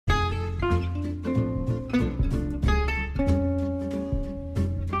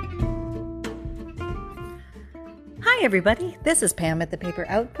Hi, everybody. This is Pam at the Paper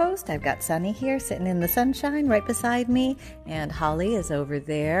Outpost. I've got Sunny here sitting in the sunshine right beside me, and Holly is over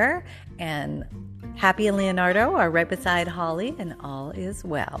there, and Happy and Leonardo are right beside Holly, and all is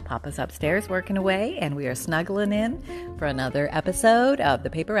well. Papa's upstairs working away, and we are snuggling in for another episode of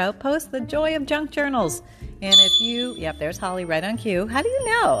the Paper Outpost, the joy of junk journals. And there's Holly right on cue. How do you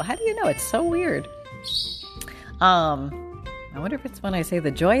know? It's so weird. I wonder if it's when I say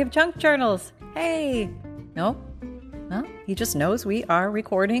the joy of junk journals. Hey, no? He just knows we are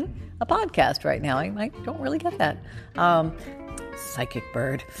recording a podcast right now. I don't really get that. Psychic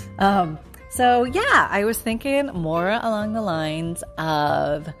bird. I was thinking more along the lines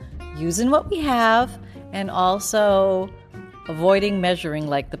of using what we have and also avoiding measuring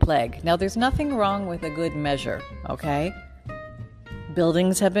like the plague. Now, there's nothing wrong with a good measure, okay?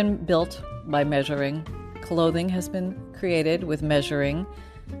 Buildings have been built by measuring. Clothing has been created with measuring.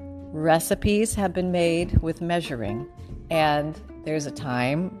 Recipes have been made with measuring. And there's a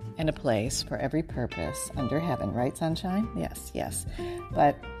time and a place for every purpose under heaven, right, sunshine? Yes.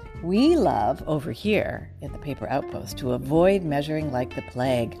 But we love over here at the Paper Outpost to avoid measuring like the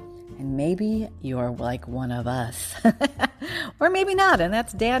plague. And maybe you're like one of us. Or maybe not, and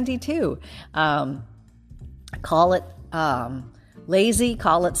that's dandy too. Call it lazy,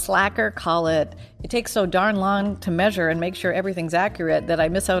 call it slacker, call it takes so darn long to measure and make sure everything's accurate that I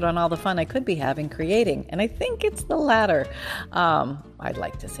miss out on all the fun I could be having creating. And I think it's the latter, I'd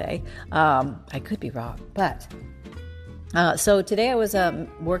like to say. I could be wrong, but... So today I was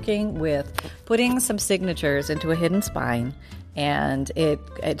working with putting some signatures into a hidden spine, and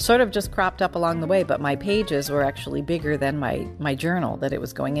it sort of just cropped up along the way, but my pages were actually bigger than my journal that it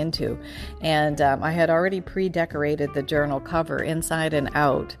was going into. And I had already pre-decorated the journal cover inside and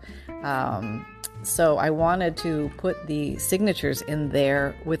out. So I wanted to put the signatures in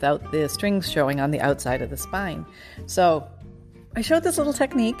there without the strings showing on the outside of the spine. So I showed this little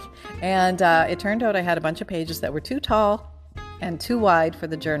technique, and it turned out I had a bunch of pages that were too tall and too wide for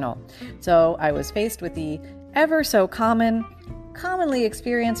the journal. So I was faced with the ever so commonly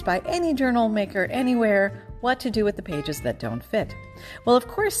experienced by any journal maker anywhere, what to do with the pages that don't fit. Well, of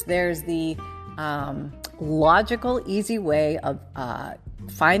course, there's the logical, easy way of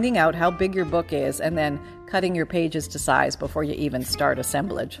finding out how big your book is and then cutting your pages to size before you even start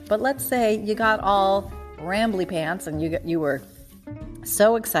assemblage. But let's say you got all rambly pants and you were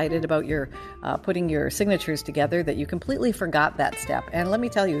so excited about your putting your signatures together that you completely forgot that step. And let me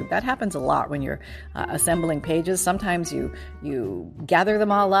tell you, that happens a lot when you're assembling pages. Sometimes you gather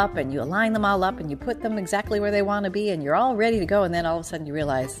them all up and you align them all up and you put them exactly where they want to be and you're all ready to go, and then all of a sudden you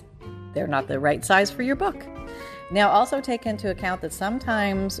realize they're not the right size for your book. Now, also take into account that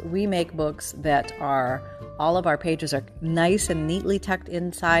sometimes we make books that all of our pages are nice and neatly tucked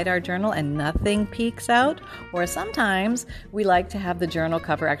inside our journal and nothing peeks out. Or sometimes we like to have the journal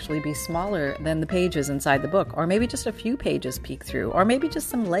cover actually be smaller than the pages inside the book. Or maybe just a few pages peek through. Or maybe just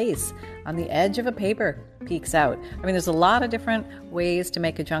some lace on the edge of a paper peeks out. I mean, there's a lot of different ways to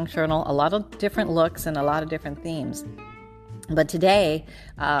make a junk journal, a lot of different looks and a lot of different themes. But today,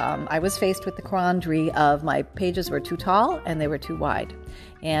 I was faced with the quandary of my pages were too tall and they were too wide.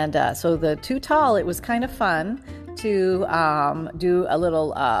 And so the too tall, it was kind of fun to do a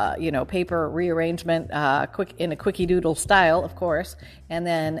little, paper rearrangement in a quickie doodle style, of course, and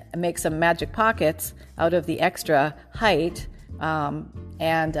then make some magic pockets out of the extra height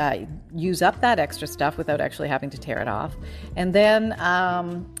and use up that extra stuff without actually having to tear it off. And then...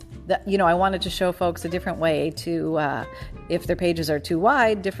 I wanted to show folks a different way to, if their pages are too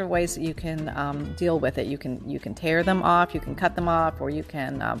wide, different ways that you can deal with it. You can tear them off, you can cut them off, or you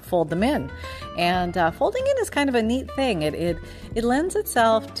can fold them in. And folding in is kind of a neat thing. It lends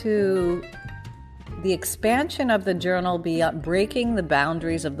itself to the expansion of the journal, breaking the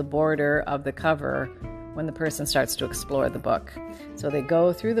boundaries of the border of the cover when the person starts to explore the book. So they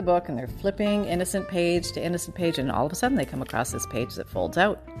go through the book and they're flipping innocent page to innocent page, and all of a sudden they come across this page that folds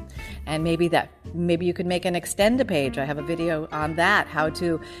out. And maybe you could make an extend a page. I have a video on that, how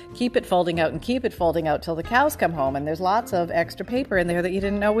to keep it folding out and keep it folding out till the cows come home, and there's lots of extra paper in there that you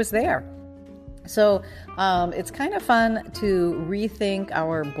didn't know was there. So it's kind of fun to rethink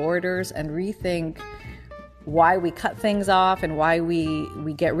our borders and rethink why we cut things off and why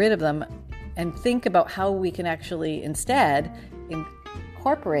we get rid of them, and think about how we can actually instead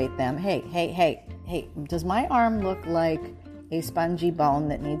incorporate them. Hey, does my arm look like a spongy bone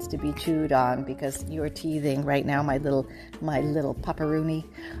that needs to be chewed on because you're teething right now, my little pupperoonie.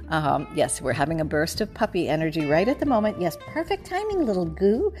 Yes, we're having a burst of puppy energy right at the moment. Yes, perfect timing, little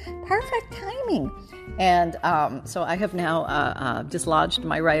goo. Perfect timing. And so I have now dislodged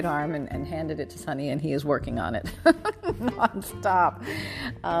my right arm and handed it to Sunny, and he is working on it nonstop.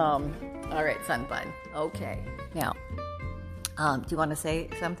 All right, Sun Bun. Okay. Now, do you want to say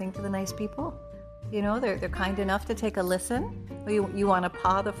something to the nice people? You know, they're kind enough to take a listen. You want to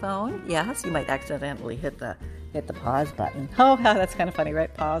paw the phone? Yes, you might accidentally hit the pause button. Oh, that's kind of funny,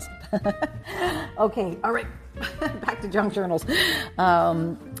 right? Pause. Okay, all right. Back to junk journals.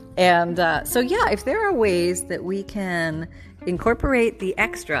 So if there are ways that we can incorporate the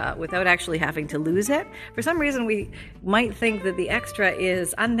extra without actually having to lose it. For some reason, we might think that the extra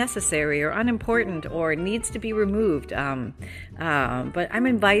is unnecessary or unimportant or needs to be removed. But I'm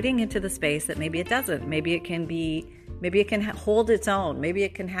inviting into the space that maybe it doesn't. Maybe it can hold its own. Maybe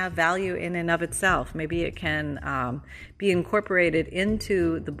it can have value in and of itself. Maybe it can be incorporated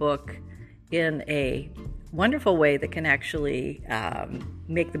into the book in a wonderful way that can actually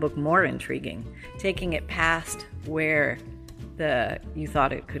make the book more intriguing, taking it past where you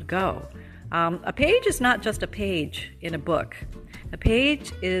thought it could go. A page is not just a page in a book. A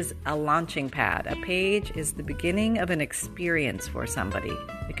page is a launching pad. A page is the beginning of an experience for somebody.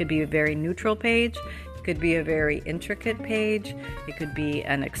 It could be a very neutral page. It could be a very intricate page. It could be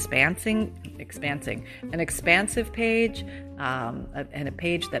an expansive page, and a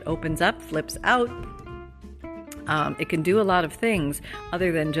page that opens up, flips out. It can do a lot of things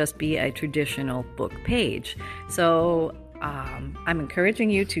other than just be a traditional book page. So I'm encouraging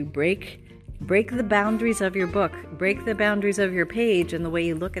you to break the boundaries of your book, break the boundaries of your page and the way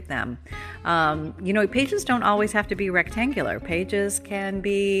you look at them. Pages don't always have to be rectangular. Pages can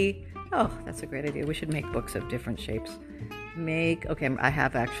be, that's a great idea. We should make books of different shapes. I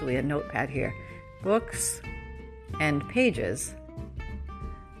have actually a notepad here. Books and pages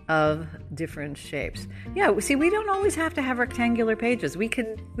of different shapes. Yeah, see, we don't always have to have rectangular pages. We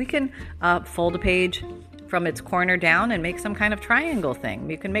can fold a page from its corner down and make some kind of triangle thing.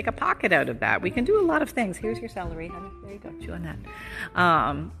 You can make a pocket out of that. We can do a lot of things. Here's your celery, honey. There you go. Chew on that.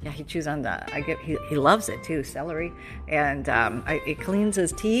 He chews on he loves it too, celery. And it cleans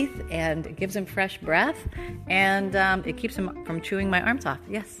his teeth and it gives him fresh breath. And it keeps him from chewing my arms off.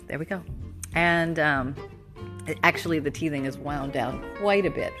 Yes, there we go. And actually, the teething is wound down quite a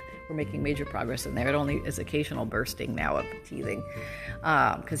bit. We're making major progress in there. It only is occasional bursting now of teething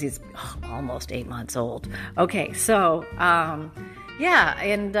because he's almost 8 months old. Okay, so I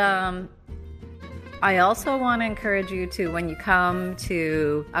also want to encourage you to, when you come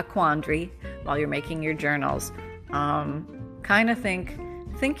to a quandary while you're making your journals, kind of think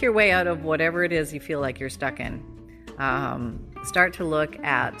your way out of whatever it is you feel like you're stuck in. Start to look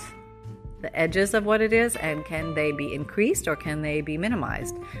at the edges of what it is, and can they be increased or can they be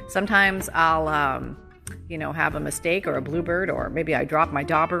minimized? Sometimes I'll, have a mistake or a bluebird, or maybe I drop my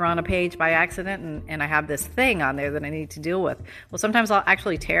dauber on a page by accident and I have this thing on there that I need to deal with. Well, sometimes I'll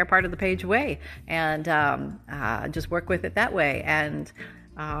actually tear part of the page away and just work with it that way and,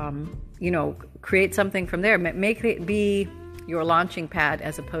 create something from there. Make it be your launching pad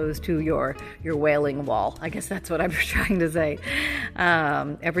as opposed to your wailing wall. I guess that's what I'm trying to say.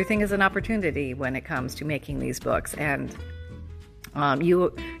 Everything is an opportunity when it comes to making these books, and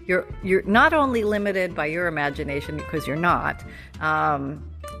you're not only limited by your imagination, because you're not.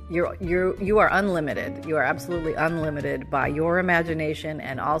 You are unlimited. You are absolutely unlimited by your imagination,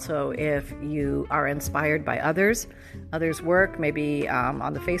 and also if you are inspired by others' work, maybe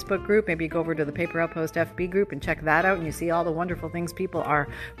on the Facebook group, maybe you go over to the Paper Outpost FB group and check that out, and you see all the wonderful things people are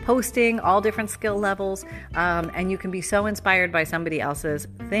posting, all different skill levels, and you can be so inspired by somebody else's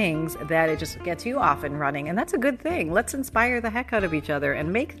things that it just gets you off and running, and that's a good thing. Let's inspire the heck out of each other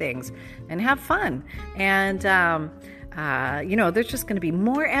and make things and have fun. And there's just going to be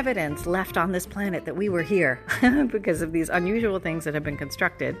more evidence left on this planet that we were here because of these unusual things that have been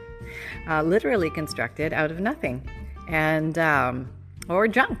constructed, literally constructed out of nothing, and or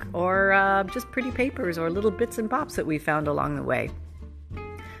junk, or just pretty papers or little bits and bops that we found along the way.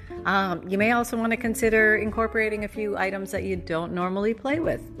 You may also want to consider incorporating a few items that you don't normally play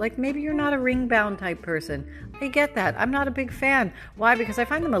with. Like maybe you're not a ring-bound type person. I get that. I'm not a big fan. Why? Because I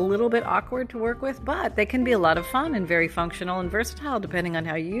find them a little bit awkward to work with, but they can be a lot of fun and very functional and versatile depending on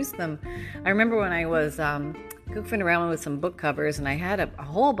how you use them. I remember when I was goofing around with some book covers and I had a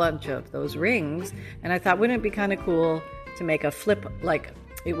whole bunch of those rings, and I thought, wouldn't it be kind of cool to make a flip, like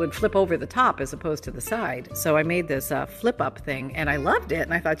it would flip over the top as opposed to the side. So I made this flip up thing, and I loved it.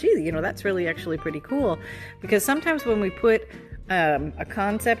 And I thought, gee, that's really actually pretty cool, because sometimes when we put a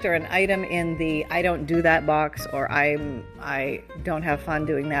concept or an item in the I don't do that box, or I don't have fun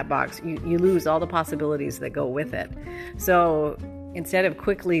doing that box, you lose all the possibilities that go with it. So instead of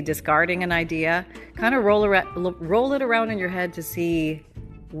quickly discarding an idea, kind of roll it around in your head to see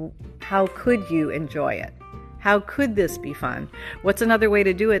how could you enjoy it? How could this be fun? What's another way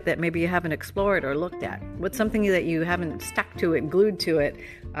to do it that maybe you haven't explored or looked at? What's something that you haven't stuck to it, glued to it,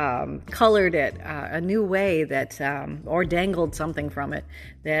 colored it a new way that, or dangled something from it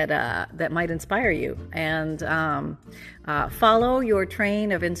that might inspire you? And follow your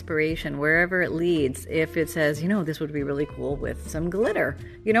train of inspiration wherever it leads. If it says, this would be really cool with some glitter,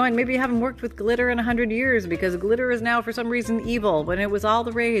 and maybe you haven't worked with glitter in 100 years because glitter is now for some reason evil when it was all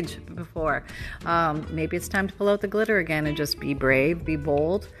the rage before. Maybe it's time to pull out the glitter again and just be brave, be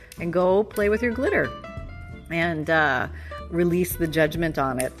bold, and go play with your glitter. And release the judgment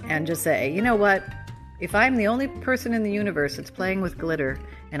on it and just say, you know what? If I'm the only person in the universe that's playing with glitter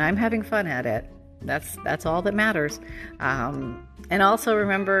and I'm having fun at it, that's all that matters. And also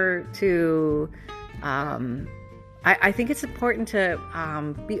remember to, I think it's important to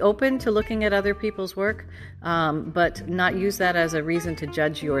be open to looking at other people's work, but not use that as a reason to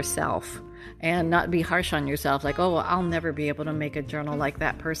judge yourself. And not be harsh on yourself, like, oh, well, I'll never be able to make a journal like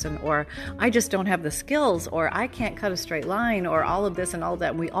that person, or I just don't have the skills, or I can't cut a straight line, or all of this and all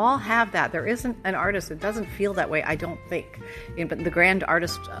that. We all have that. There isn't an artist that doesn't feel that way, I don't think. In the grand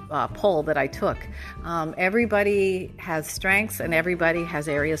artist poll that I took, everybody has strengths and everybody has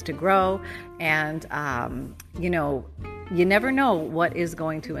areas to grow, and you never know what is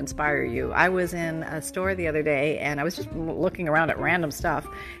going to inspire you. I was in a store the other day and I was just looking around at random stuff,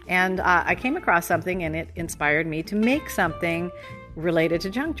 and I came across something and it inspired me to make something related to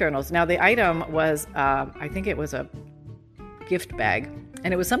junk journals. Now the item was, I think it was a gift bag,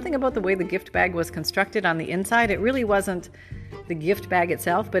 and it was something about the way the gift bag was constructed on the inside. It really wasn't the gift bag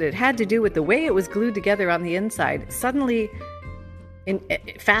itself, but it had to do with the way it was glued together on the inside. Suddenly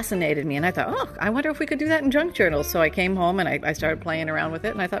it fascinated me, and I thought, oh, I wonder if we could do that in junk journals. So I came home and I started playing around with it,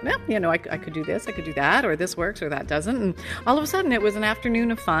 and I thought, I could do this, I could do that, or this works or that doesn't. And all of a sudden it was an afternoon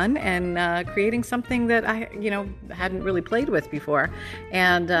of fun and creating something that I hadn't really played with before.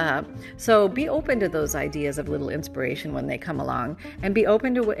 And so be open to those ideas of little inspiration when they come along, and be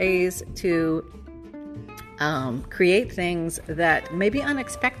open to ways to create things that may be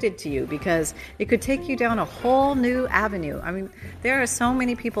unexpected to you, because it could take you down a whole new avenue. I mean, there are so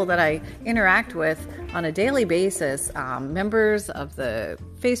many people that I interact with on a daily basis, members of the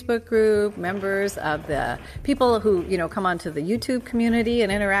Facebook group, members of the people who, come onto the YouTube community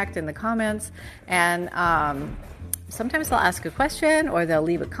and interact in the comments. And sometimes they'll ask a question, or they'll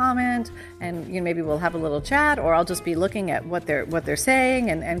leave a comment, and maybe we'll have a little chat, or I'll just be looking at what they're saying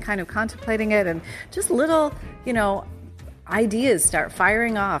and kind of contemplating it, and just little ideas start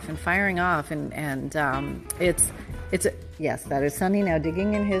firing off, and it's yes, that is Sunny now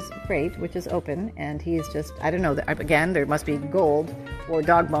digging in his crate, which is open, and he's just, I don't know, again, there must be gold or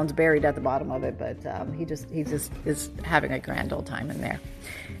dog bones buried at the bottom of it, but he just is having a grand old time in there.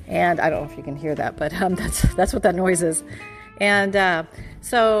 And I don't know if you can hear that, but that's what that noise is. And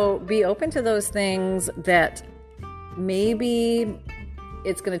so be open to those things that maybe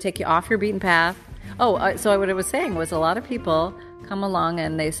it's going to take you off your beaten path. So what I was saying was, a lot of people come along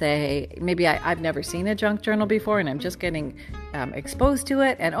and they say, maybe I've never seen a junk journal before, and I'm just getting exposed to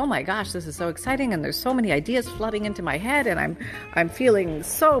it, and oh my gosh, this is so exciting, and there's so many ideas flooding into my head, and I'm feeling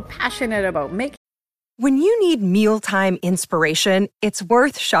so passionate about making. When you need mealtime inspiration, it's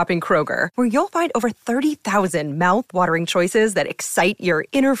worth shopping Kroger, where you'll find over 30,000 mouth-watering choices that excite your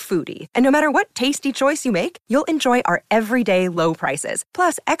inner foodie. And no matter what tasty choice you make, you'll enjoy our everyday low prices,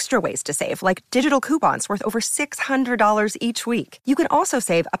 plus extra ways to save, like digital coupons worth over $600 each week. You can also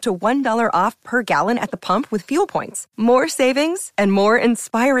save up to $1 off per gallon at the pump with fuel points. More savings and more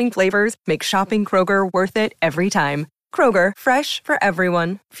inspiring flavors make shopping Kroger worth it every time. Kroger, fresh for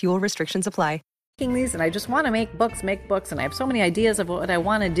everyone. Fuel restrictions apply. These, and I just want to make books, and I have so many ideas of what I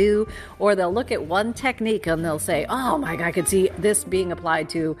want to do. Or they'll look at one technique and they'll say, oh my God, I could see this being applied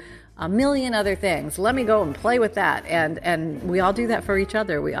to a million other things. Let me go and play with that. And we all do that for each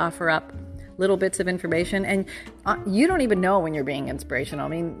other. We offer up little bits of information, and you don't even know when you're being inspirational. I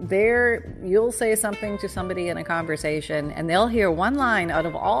mean, you'll say something to somebody in a conversation, and they'll hear one line out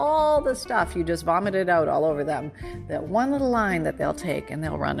of all the stuff you just vomited out all over them, that one little line that they'll take and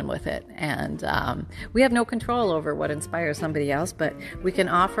they'll run with it. And we have no control over what inspires somebody else, but we can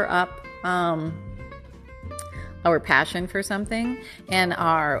offer up our passion for something and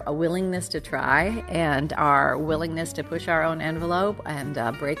our willingness to try and our willingness to push our own envelope and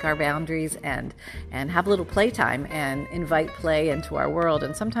break our boundaries and have a little playtime and invite play into our world.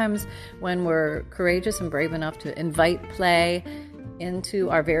 And sometimes when we're courageous and brave enough to invite play into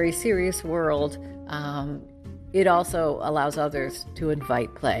our very serious world, it also allows others to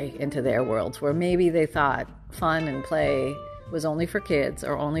invite play into their worlds where maybe they thought fun and play was only for kids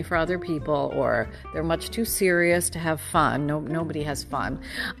or only for other people, or they're much too serious to have fun. Nobody has fun.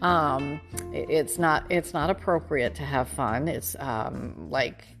 It's not appropriate to have fun. It's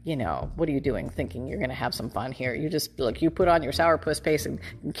like, what are you doing thinking you're going to have some fun here? You just you put on your sourpuss paste and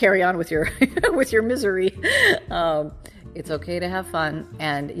carry on with your with your misery. It's okay to have fun,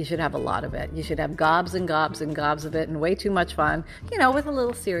 and you should have a lot of it. You should have gobs and gobs and gobs of it, and way too much fun, with a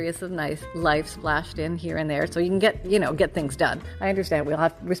little serious and nice life splashed in here and there, so you can get things done. I understand we all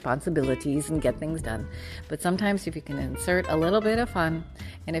have responsibilities and get things done, but sometimes if you can insert a little bit of fun,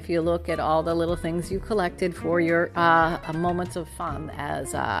 and if you look at all the little things you collected for your moments of fun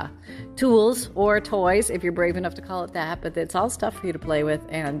as tools or toys, if you're brave enough to call it that, but it's all stuff for you to play with,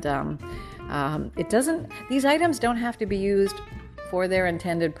 and these items don't have to be used for their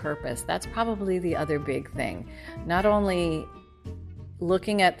intended purpose. That's probably the other big thing. Not only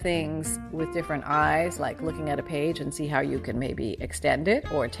looking at things with different eyes, like looking at a page and see how you can maybe extend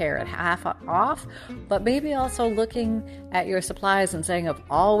it or tear it half off, but maybe also looking at your supplies and saying, I've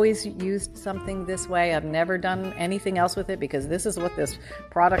always used something this way. I've never done anything else with it because this is what this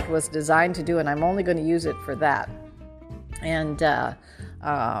product was designed to do, and I'm only going to use it for that. And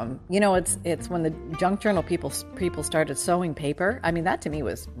it's when the junk journal people started sewing paper. I mean, that to me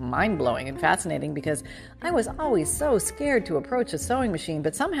was mind-blowing and fascinating because I was always so scared to approach a sewing machine.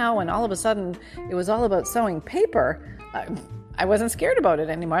 But somehow, when all of a sudden it was all about sewing paper, I wasn't scared about it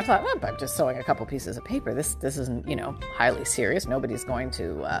anymore. I thought, I'm just sewing a couple pieces of paper. This isn't, highly serious. Nobody's going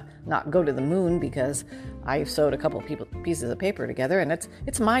to not go to the moon because I sewed a couple pieces of paper together, and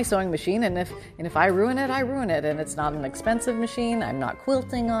it's my sewing machine. And if I ruin it, I ruin it. And it's not an expensive machine. I'm not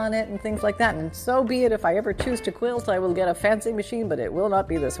quilting on it and things like that. And so be it. If I ever choose to quilt, I will get a fancy machine, but it will not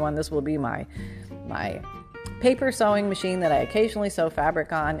be this one. This will be my paper sewing machine that I occasionally sew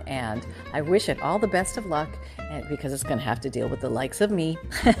fabric on, and I wish it all the best of luck, and because it's going to have to deal with the likes of me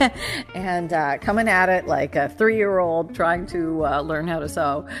and coming at it like a 3-year-old trying to learn how to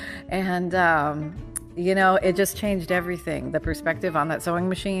sew. And it just changed everything. The perspective on that sewing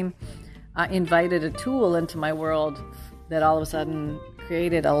machine invited a tool into my world that all of a sudden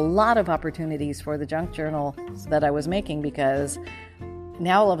created a lot of opportunities for the junk journal that I was making, because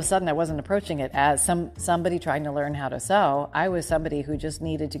now all of a sudden I wasn't approaching it as somebody trying to learn how to sew. I was somebody who just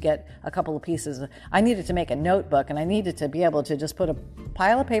needed to get a couple of pieces. I needed to make a notebook, and I needed to be able to just put a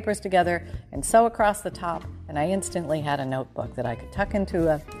pile of papers together and sew across the top, and I instantly had a notebook that I could tuck into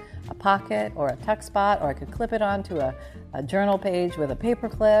a pocket or a tuck spot, or I could clip it onto a journal page with a paper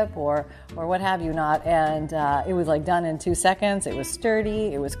clip or what have you not. And it was like done in 2 seconds. It was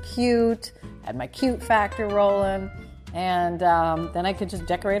sturdy. It was cute. Had my cute factor rolling. And then I could just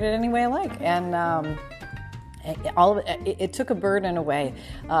decorate it any way I like. And all of it took a burden away.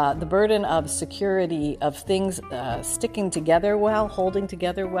 The burden of security, of things sticking together well, holding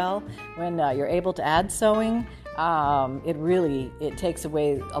together well. When you're able to add sewing, it takes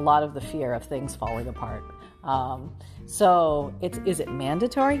away a lot of the fear of things falling apart. So is it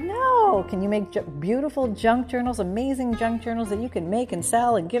mandatory? No. Can you make beautiful junk journals, amazing junk journals that you can make and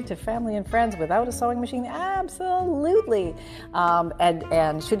sell and give to family and friends without a sewing machine? Absolutely.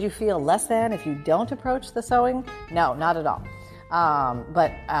 And should you feel less than if you don't approach the sewing? No, not at all.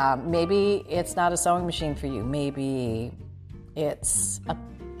 But maybe it's not a sewing machine for you. Maybe it's a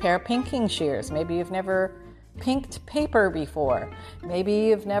pair of pinking shears. Maybe you've never pinked paper before. Maybe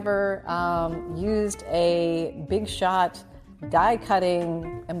you've never used a big shot die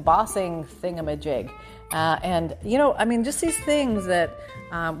cutting embossing thingamajig. Just these things that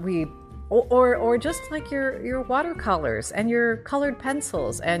or just like your watercolors and your colored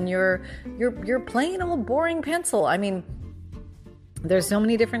pencils and your plain old boring pencil. I mean, there's so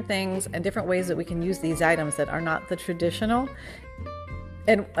many different things and different ways that we can use these items that are not the traditional.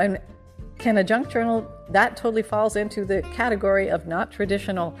 And can a junk journal, that totally falls into the category of not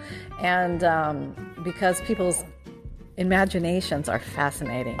traditional, and because people's imaginations are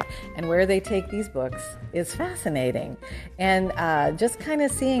fascinating, and where they take these books is fascinating, and just kind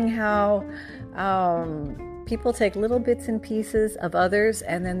of seeing how people take little bits and pieces of others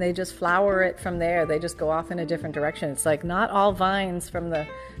and then they just flower it from there. They just go off in a different direction. It's like not all vines from the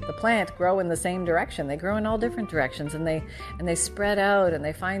plant grow in the same direction. They grow in all different directions, and they spread out and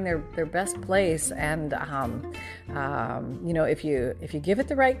they find their best place. And if you give it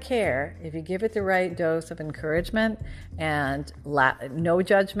the right care, if you give it the right dose of encouragement and no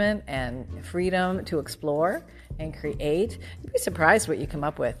judgment and freedom to explore and create, you'd be surprised what you come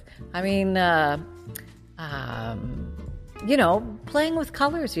up with. I mean, playing with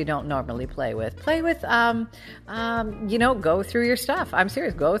colors you don't normally play with. Play with, go through your stuff. I'm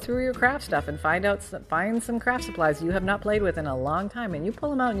serious. Go through your craft stuff and find some craft supplies you have not played with in a long time, and you pull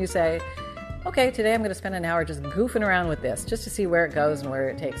them out and you say, okay, today I'm going to spend an hour just goofing around with this, just to see where it goes and where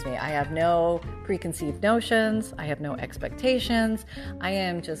it takes me. I have no preconceived notions. I have no expectations. I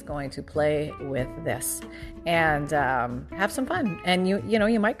am just going to play with this and have some fun. And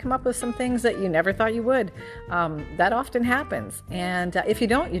you might come up with some things that you never thought you would. That often happens. And if you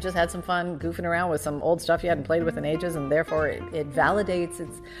don't, you just had some fun goofing around with some old stuff you hadn't played with in ages, and therefore it validates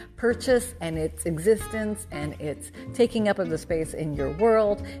its purchase and its existence and its taking up of the space in your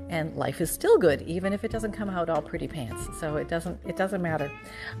world, and life is still good, even if it doesn't come out all pretty pants. So it doesn't matter.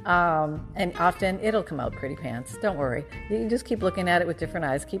 And often it'll come out pretty pants. Don't worry. You just keep looking at it with different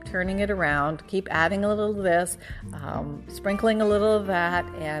eyes, keep turning it around, keep adding a little of this, sprinkling a little of that,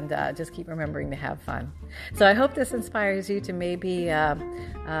 and just keep remembering to have fun. So I hope this inspires you to maybe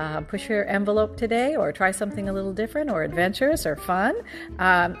push your envelope today, or try something a little different or adventurous or fun,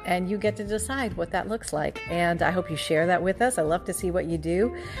 and you get to decide what that looks like. And I hope you share that with us. I love to see what you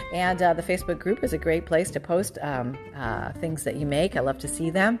do. And the Facebook group is a great place to post things that you make. I love to see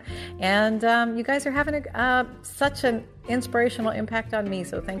them. And you guys are having such an inspirational impact on me,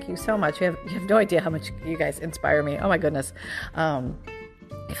 so thank you so much. You have no idea how much you guys inspire me. Oh my goodness.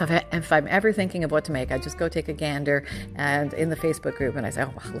 If I'm ever thinking of what to make, I just go take a gander and in the Facebook group, and I say,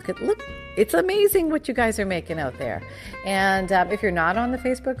 oh, look, it's amazing what you guys are making out there. And if you're not on the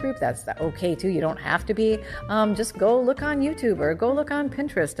Facebook group, that's okay too. You don't have to be. Just go look on YouTube or go look on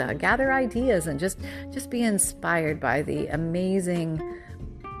Pinterest, gather ideas, and just be inspired by the amazing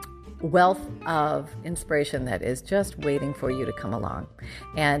wealth of inspiration that is just waiting for you to come along.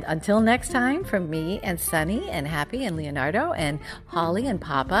 And until next time, from me and Sunny and Happy and Leonardo and Holly and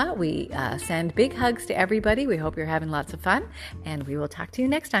Papa, we send big hugs to everybody. We hope you're having lots of fun, and we will talk to you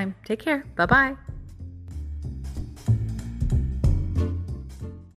next time. Take care. Bye-bye.